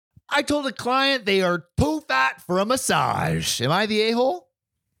I told a client they are too fat for a massage. Am I the a-hole?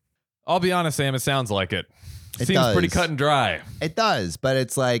 I'll be honest, Sam, it sounds like it. It Seems does. pretty cut and dry. It does, but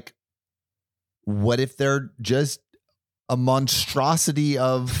it's like, what if they're just a monstrosity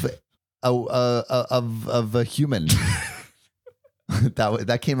of a human?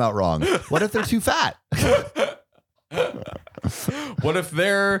 That came out wrong. What if they're too fat? What if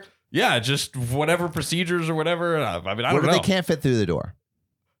they're, just whatever procedures or whatever? I mean, I don't know. What if they can't fit through the door?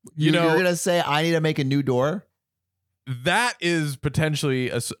 You're going to say, I need to make a new door? That is potentially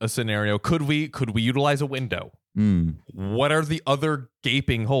a scenario. Could we utilize a window? What are the other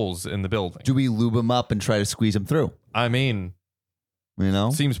gaping holes in the building? Do we lube them up and try to squeeze them through? I mean,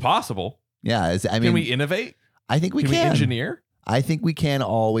 seems possible. Yeah. Can we innovate? I think we can. Can we engineer? I think we can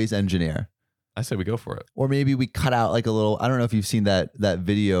always engineer. I say we go for it. Or maybe we cut out like a little, I don't know if you've seen that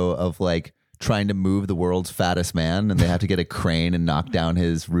video of like trying to move the world's fattest man and they have to get a crane and knock down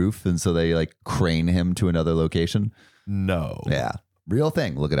his roof. And so they like crane him to another location. No. Yeah. Real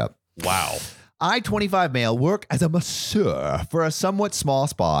thing. Look it up. Wow. I, 25 male, work as a masseur for a somewhat small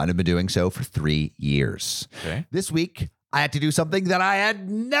spa and have been doing so for 3 years. Okay. This week, I had to do something that I had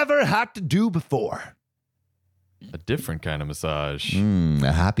never had to do before. A different kind of massage.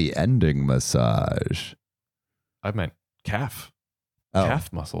 A happy ending massage. I meant calf.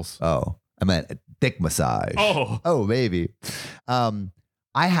 Calf muscles. Oh, I meant dick massage. Oh, maybe. I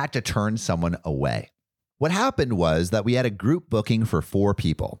had to turn someone away. What happened was that we had a group booking for 4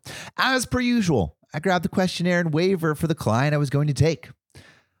 people. As per usual, I grabbed the questionnaire and waiver for the client I was going to take.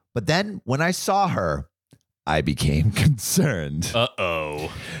 But then when I saw her, I became concerned.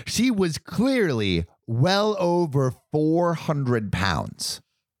 Uh-oh. She was clearly well over 400 pounds.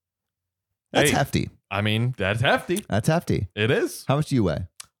 That's hefty. I mean, that's hefty. That's hefty. It is. How much do you weigh?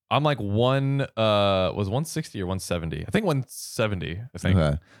 I'm like was 160 or 170? I think 170, I think.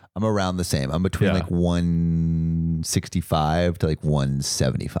 Okay. I'm around the same. I'm between like 165 to like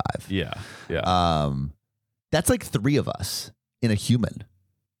 175. Yeah. That's like 3 of us in a human.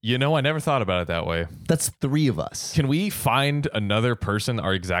 I never thought about it that way. That's 3 of us. Can we find another person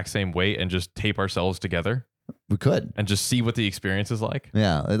our exact same weight and just tape ourselves together? We could. And just see what the experience is like?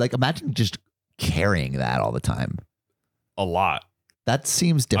 Yeah. Like imagine just carrying that all the time. A lot. That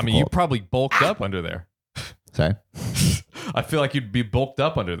seems difficult. I mean, you probably bulked up under there. Sorry? I feel like you'd be bulked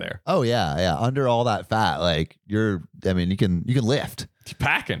up under there. Oh, yeah. Yeah. Under all that fat, like you can lift. You're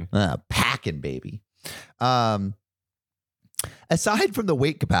packing. Packing, baby. Aside from the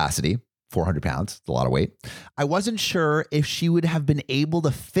weight capacity, 400 pounds, it's a lot of weight. I wasn't sure if she would have been able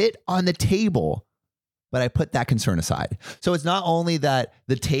to fit on the table, but I put that concern aside. So it's not only that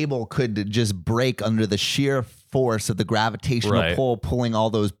the table could just break under the sheer force of the gravitational pull, pulling all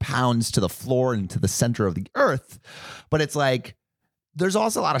those pounds to the floor and to the center of the earth, but it's like there's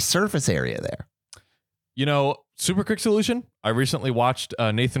also a lot of surface area there. Super quick solution. I recently watched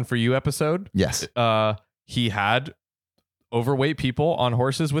a Nathan For You episode. Yes. He had overweight people on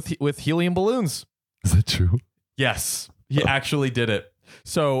horses with helium balloons. Is that true? Yes, he actually did it.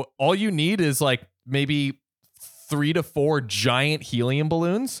 So all you need is like maybe 3 to 4 giant helium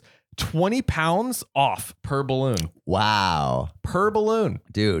balloons, 20 pounds off per balloon. Wow. Per balloon.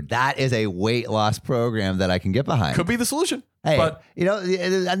 Dude, that is a weight loss program that I can get behind. Could be the solution. Hey, but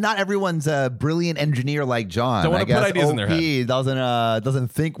not everyone's a brilliant engineer like John. Don't want to put ideas OP in their head. Doesn't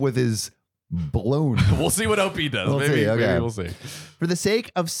think with his balloon. We'll see what OP does. Maybe we'll see. For the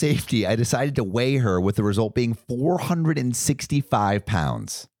sake of safety, I decided to weigh her, with the result being 465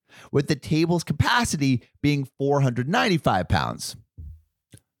 pounds, with the table's capacity being 495 pounds.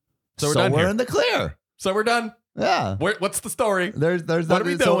 So we're in the clear. So we're done. Yeah. What's the story? There's what are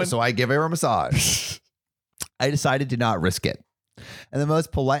we doing? So I give her a massage. I decided to not risk it. And the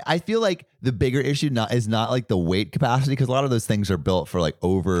most polite, I feel like the bigger issue is not like the weight capacity, because a lot of those things are built for like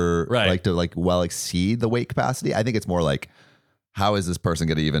to well exceed the weight capacity. I think it's more like, how is this person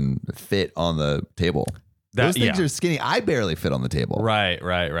going to even fit on the table? Those things are skinny. I barely fit on the table. Right.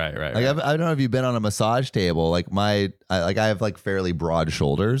 Like I don't know if you've been on a massage table. Like I have like fairly broad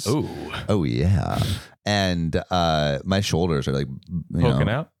shoulders. Ooh. Oh yeah. And my shoulders are like poking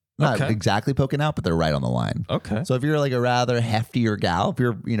out. Not exactly poking out, but they're right on the line. Okay. So if you're like a rather heftier gal, if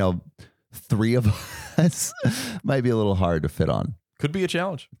you're 3 of us, might be a little hard to fit on. Could be a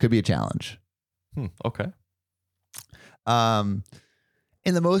challenge. Okay. Okay. In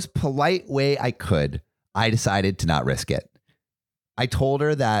the most polite way I could, I decided to not risk it. I told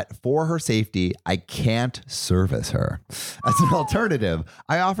her that for her safety, I can't service her. As an alternative,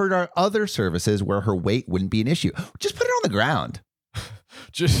 I offered her other services where her weight wouldn't be an issue. Just put it on the ground.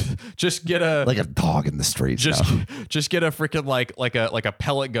 Just get a like a dog in the streets. Just get a freaking like a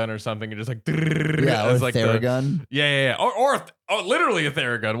pellet gun or something and just like or like Theragun. Or literally a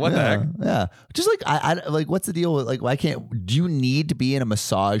Theragun. What the heck? Yeah. Just like I like what's the deal with like why can't do you need to be in a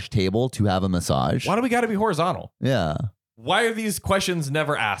massage table to have a massage? Why do we got to be horizontal? Yeah. Why are these questions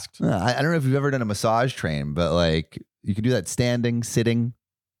never asked? I don't know if you've ever done a massage train, but like you can do that standing, sitting.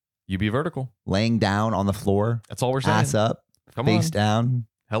 You be vertical. Laying down on the floor. That's all we're saying. Ass up. Come face on. down.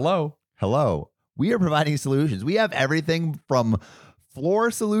 Hello. We are providing solutions. We have everything from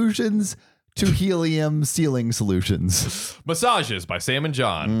floor solutions to helium ceiling solutions. Massages by Sam and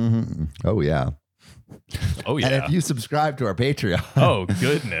John. Mm-hmm. Oh, yeah. And if you subscribe to our Patreon. Oh,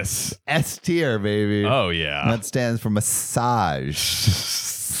 goodness. S tier, baby. Oh, yeah. That stands for massage.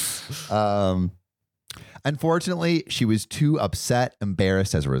 Unfortunately, she was too upset,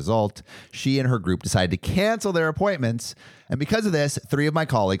 embarrassed as a result. She and her group decided to cancel their appointments. And because of this, 3 of my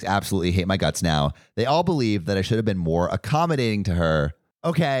colleagues absolutely hate my guts now. They all believe that I should have been more accommodating to her.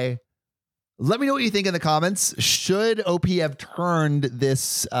 Okay. Let me know what you think in the comments. Should OP have turned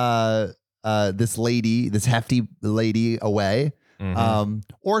this this hefty lady away? Mm-hmm.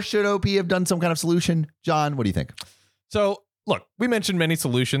 Or should OP have done some kind of solution? John, what do you think? So, look, we mentioned many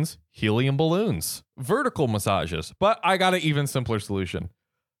solutions. Helium balloons, vertical massages, but I got an even simpler solution.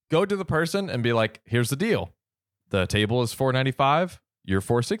 Go to the person and be like, here's the deal. The table is $495. You're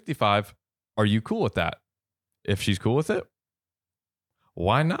 $465. Are you cool with that? If she's cool with it,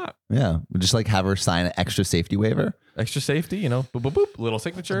 why not? Yeah. Just like have her sign an extra safety waiver. Extra safety, boop, boop, boop, little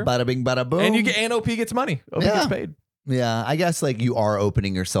signature. Bada bing, bada boom. And OP gets money. OP gets paid. Yeah, I guess like you are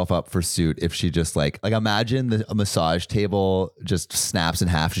opening yourself up for suit if she just like imagine a massage table just snaps in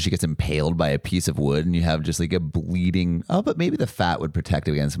half and she gets impaled by a piece of wood and you have just like a bleeding. Oh, but maybe the fat would protect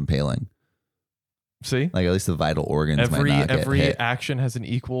against impaling. See, like at least the vital organs. Every hit. Action has an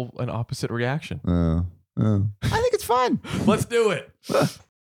equal and opposite reaction. I think it's fun. Let's do it.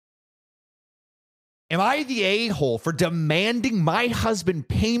 Am I the a-hole for demanding my husband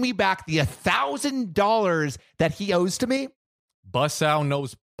pay me back the $1,000 that he owes to me? Bust out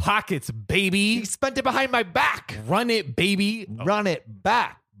those pockets, baby. He spent it behind my back. Run it, baby. Run it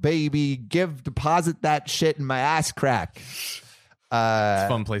back, baby. Deposit that shit in my ass crack. It's a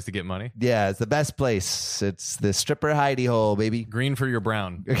fun place to get money. Yeah, it's the best place. It's the stripper hidey hole, baby. Green for your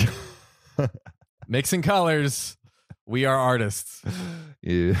brown. Mixing colors. We are artists.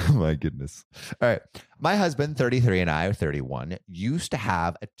 Yeah, my goodness. All right. My husband, 33, and I are 31, used to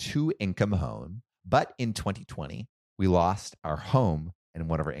have a 2-income home, but in 2020, we lost our home and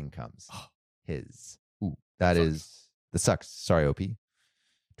one of our incomes. His. Ooh, that sucks. Sorry, OP.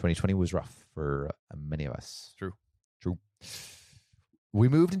 2020 was rough for many of us. True. We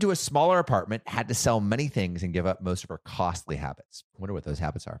moved into a smaller apartment, had to sell many things and give up most of our costly habits. I wonder what those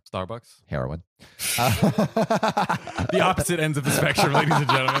habits are. Starbucks. Heroin. The opposite ends of the spectrum, ladies and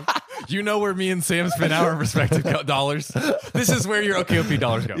gentlemen. You know where me and Sam spend our respective dollars. This is where your OKOP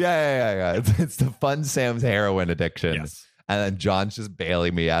dollars go. Yeah. It's the fun Sam's heroin addiction. Yes. And then John's just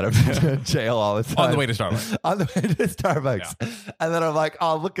bailing me out of jail all the time. On the way to Starbucks. Yeah. And then I'm like,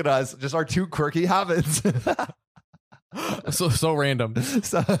 oh, look at us. Just our 2 quirky habits. So random.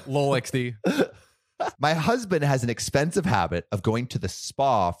 LOL XD. My husband has an expensive habit of going to the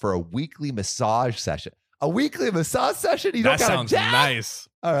spa for a weekly massage session. A weekly massage session? You don't got sounds nice.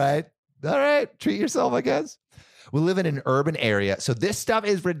 All right. Treat yourself, I guess. We live in an urban area, so this stuff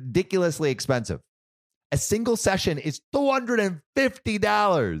is ridiculously expensive. A single session is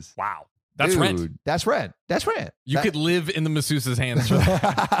 $250. Wow. That's rent. That's rent. You could live in the masseuse's hands for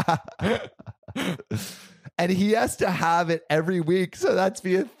that. And he has to have it every week. So that's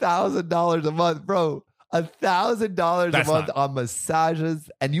be $1,000 a month, bro. $1,000 a month on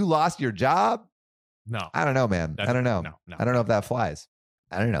massages. And you lost your job? No. I don't know, man. I don't know. No. I don't know if that flies.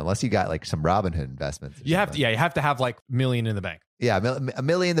 I don't know. Unless you got like some Robinhood investments. You have to have like $1 million in the bank. Yeah. $1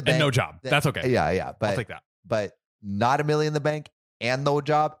 million in the bank. And no job. That's okay. Yeah. But, I'll take that. But not $1 million in the bank and no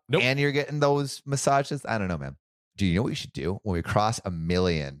job. Nope. And you're getting those massages. I don't know, man. Do you know what we should do when we cross 1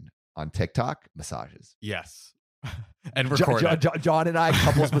 million on TikTok? Massages. Yes. And record John and I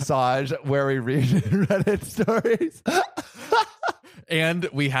couples massage where we read Reddit stories. And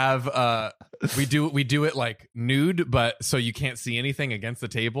we have we do it like nude, but so you can't see anything against the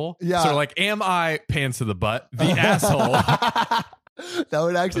table. Yeah. So like, am I pants to the butt, the asshole?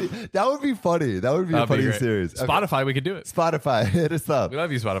 That would be funny. That would be a funny series. Spotify, okay. We could do it. Spotify, hit us up. We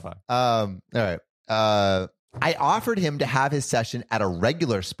love you, Spotify. All right. I offered him to have his session at a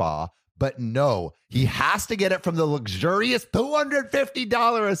regular spa, but no, he has to get it from the luxurious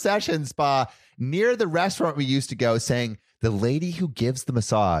 $250 a session spa near the restaurant we used to go, saying The lady who gives the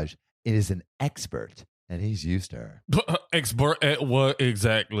massage is an expert, and he's used to her. Expert at what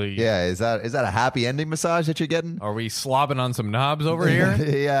exactly? Yeah, is that a happy ending massage that you're getting? Are we slobbing on some knobs over here?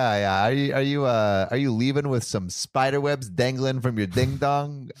 Yeah. Are you leaving with some spider webs dangling from your ding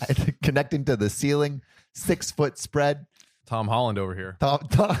dong, connecting to the ceiling, 6 foot spread? Tom Holland over here.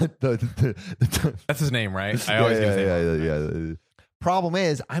 The That's his name, right? I always get his name. yeah. Problem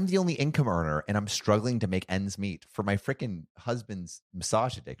is, I'm the only income earner, and I'm struggling to make ends meet for my freaking husband's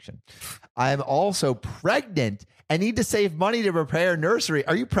massage addiction. I'm also pregnant and need to save money to prepare nursery.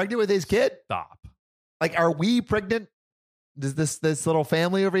 Are you pregnant with his kid? Stop. Like, are we pregnant? Does this little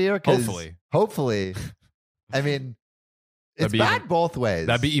family over here? Hopefully. I mean, it's bad both ways.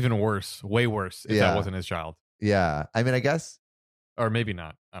 That'd be even worse, way worse, if that wasn't his child. Yeah, I mean, I guess, or maybe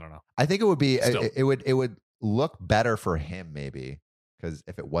not. I don't know. I think it would be. It would look better for him, maybe. Because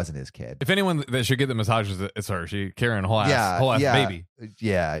if it wasn't his kid, if anyone that should get the massages, it's her. She carrying a whole ass baby.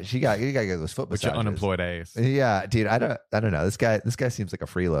 Yeah, you got to get those foot massages. Which unemployed ass. Yeah, dude. I don't know. This guy seems like a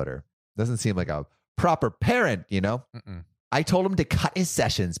freeloader. Doesn't seem like a proper parent. You know. Mm-mm. I told him to cut his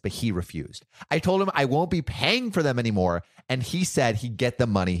sessions, but he refused. I told him I won't be paying for them anymore, and he said he'd get the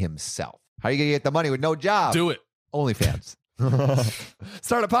money himself. How are you gonna get the money with no job? Do it. OnlyFans.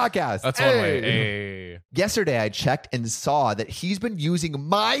 Start a podcast. That's one way. Hey. Yesterday, I checked and saw that he's been using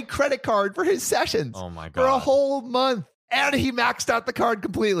my credit card for his sessions. Oh my God. For a whole month. And he maxed out the card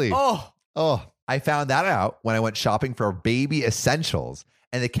completely. Oh, I found that out when I went shopping for baby essentials,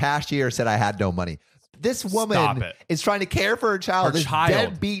 and the cashier said I had no money. This woman is trying to care for her child. This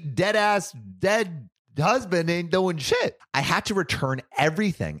deadbeat, dead-ass, dead husband ain't doing shit. I had to return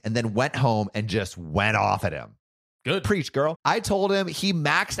everything and then went home and just went off at him. Good. Preach, girl. I told him he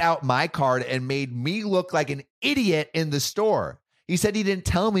maxed out my card and made me look like an idiot in the store. He said he didn't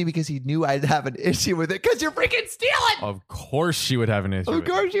tell me because he knew I'd have an issue with it because you're freaking stealing. Of course she would have an issue. Of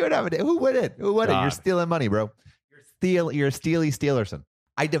course you would have an issue. Who wouldn't? You're stealing money, bro. You're a Steely Steelerson.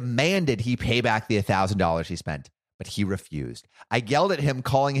 I demanded he pay back the $1,000 he spent, but he refused. I yelled at him,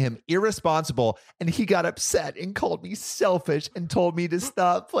 calling him irresponsible, and he got upset and called me selfish and told me to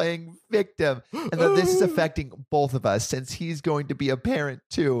stop playing victim and that this is affecting both of us since he's going to be a parent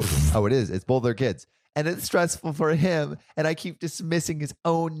too. Oh, it is. It's both their kids. And it's stressful for him, and I keep dismissing his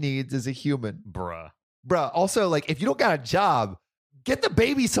own needs as a human. Bruh. Also, like, if you don't got a job, get the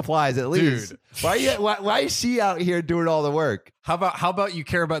baby supplies at least. Dude. Why is she out here doing all the work? How about you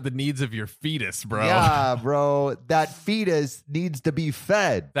care about the needs of your fetus, bro? Yeah, bro. That fetus needs to be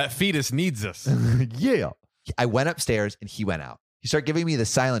fed. That fetus needs us. Yeah. I went upstairs and he went out. He started giving me the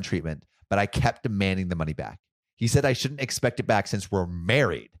silent treatment, but I kept demanding the money back. He said I shouldn't expect it back since we're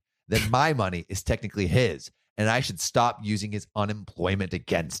married. Then my money is technically his, and I should stop using his unemployment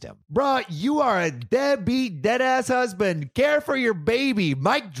against him. Bruh, you are a deadbeat, dead-ass husband. Care for your baby.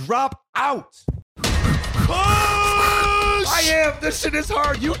 Mic drop out. I am. This shit is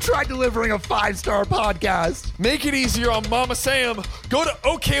hard. You tried delivering a 5-star podcast. Make it easier on Mama Sam. Go to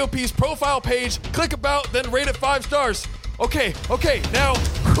OKOP's profile page, click about, then rate it 5 stars. Okay, now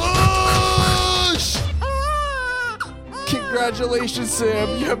push! Congratulations,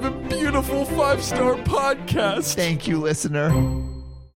 Sam. You have a beautiful 5-star podcast. Thank you, listener.